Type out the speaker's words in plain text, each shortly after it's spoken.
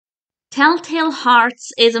Telltale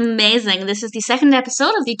Hearts is amazing. This is the second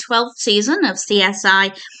episode of the 12th season of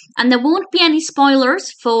CSI, and there won't be any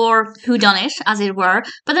spoilers for whodunit, as it were,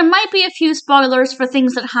 but there might be a few spoilers for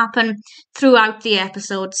things that happen throughout the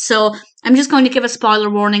episode. So I'm just going to give a spoiler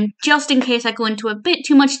warning, just in case I go into a bit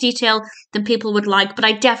too much detail than people would like, but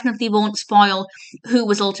I definitely won't spoil who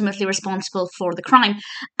was ultimately responsible for the crime.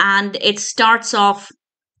 And it starts off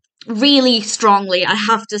really strongly, I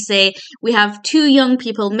have to say. We have two young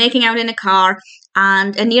people making out in a car,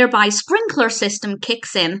 and a nearby sprinkler system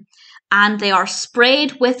kicks in, and they are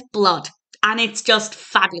sprayed with blood. And it's just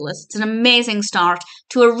fabulous. It's an amazing start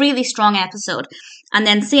to a really strong episode. And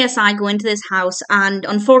then CSI go into this house, and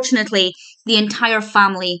unfortunately, the entire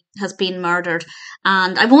family has been murdered.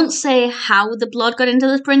 And I won't say how the blood got into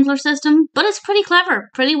the sprinkler system, but it's pretty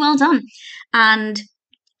clever, pretty well done. And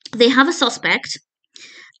they have a suspect,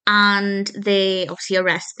 and they obviously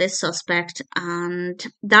arrest this suspect, and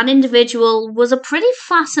that individual was a pretty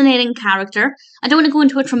fascinating character. I don't want to go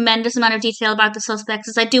into a tremendous amount of detail about the suspects,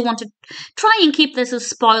 as I do want to try and keep this as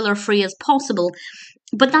spoiler-free as possible,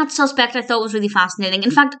 but that suspect I thought was really fascinating.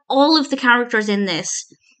 In fact, all of the characters in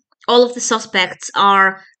this, all of the suspects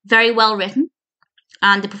are very well written,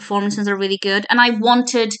 and the performances are really good, and I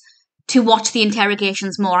wanted to watch the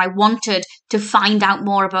interrogations more. I wanted to find out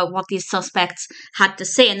more about what these suspects had to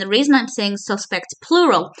say. And the reason I'm saying suspects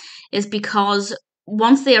plural is because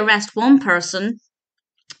once they arrest one person,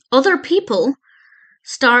 other people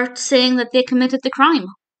start saying that they committed the crime.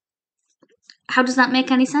 How does that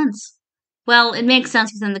make any sense? Well, it makes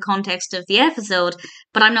sense within the context of the episode,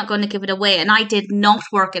 but I'm not going to give it away, and I did not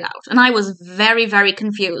work it out. And I was very, very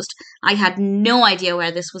confused. I had no idea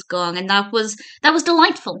where this was going, and that was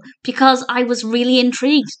delightful, because I was really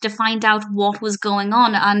intrigued to find out what was going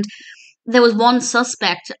on. And there was one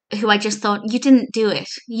suspect who I just thought, you didn't do it.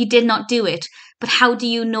 You did not do it. But how do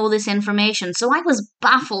you know this information? So I was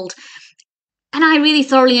baffled. And I really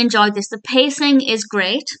thoroughly enjoyed this. The pacing is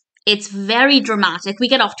great. It's very dramatic. We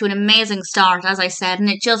get off to an amazing start, as I said, and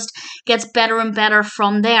it just gets better and better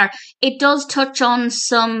from there. It does touch on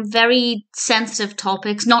some very sensitive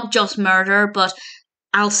topics, not just murder, but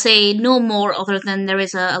I'll say no more other than there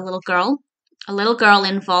is a little girl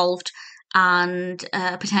involved, and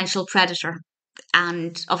a potential predator.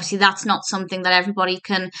 And obviously that's not something that everybody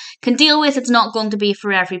can deal with. It's not going to be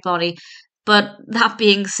for everybody. But that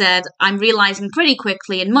being said, I'm realising pretty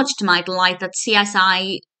quickly, and much to my delight, that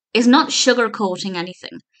CSI is not sugarcoating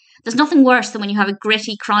anything. There's nothing worse than when you have a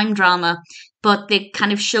gritty crime drama, but they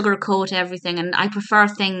kind of sugarcoat everything, and I prefer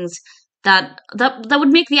things that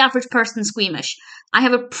would make the average person squeamish. I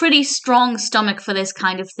have a pretty strong stomach for this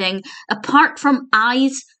kind of thing, apart from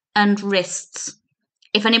eyes and wrists.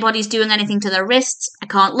 If anybody's doing anything to their wrists, I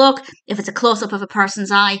can't look. If it's a close-up of a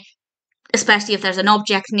person's eye, especially if there's an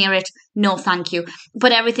object near it, no thank you.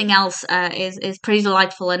 But everything else is pretty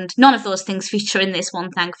delightful, and none of those things feature in this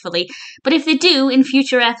one, thankfully. But if they do in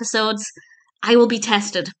future episodes, I will be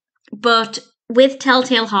tested. But with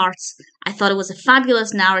Telltale Hearts, I thought it was a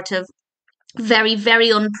fabulous narrative, very, very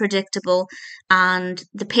unpredictable, and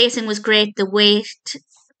the pacing was great. The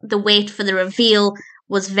wait for the reveal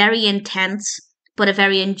was very intense, but a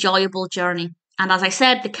very enjoyable journey. And as I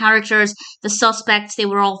said, the characters, the suspects, they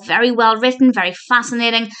were all very well written, very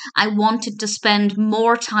fascinating. I wanted to spend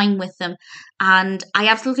more time with them, and I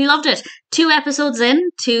absolutely loved it. 2 episodes in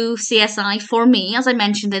to CSI for me, as I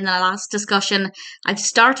mentioned in the last discussion. I've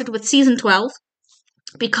started with season 12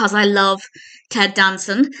 because I love Ted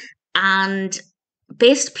Danson, and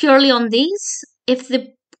based purely on these, if the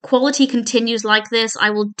quality continues like this, I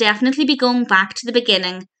will definitely be going back to the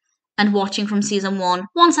beginning and watching from season 1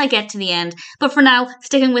 once I get to the end. But for now,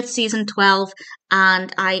 sticking with season 12,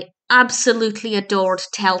 and I absolutely adored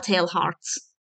Telltale Hearts.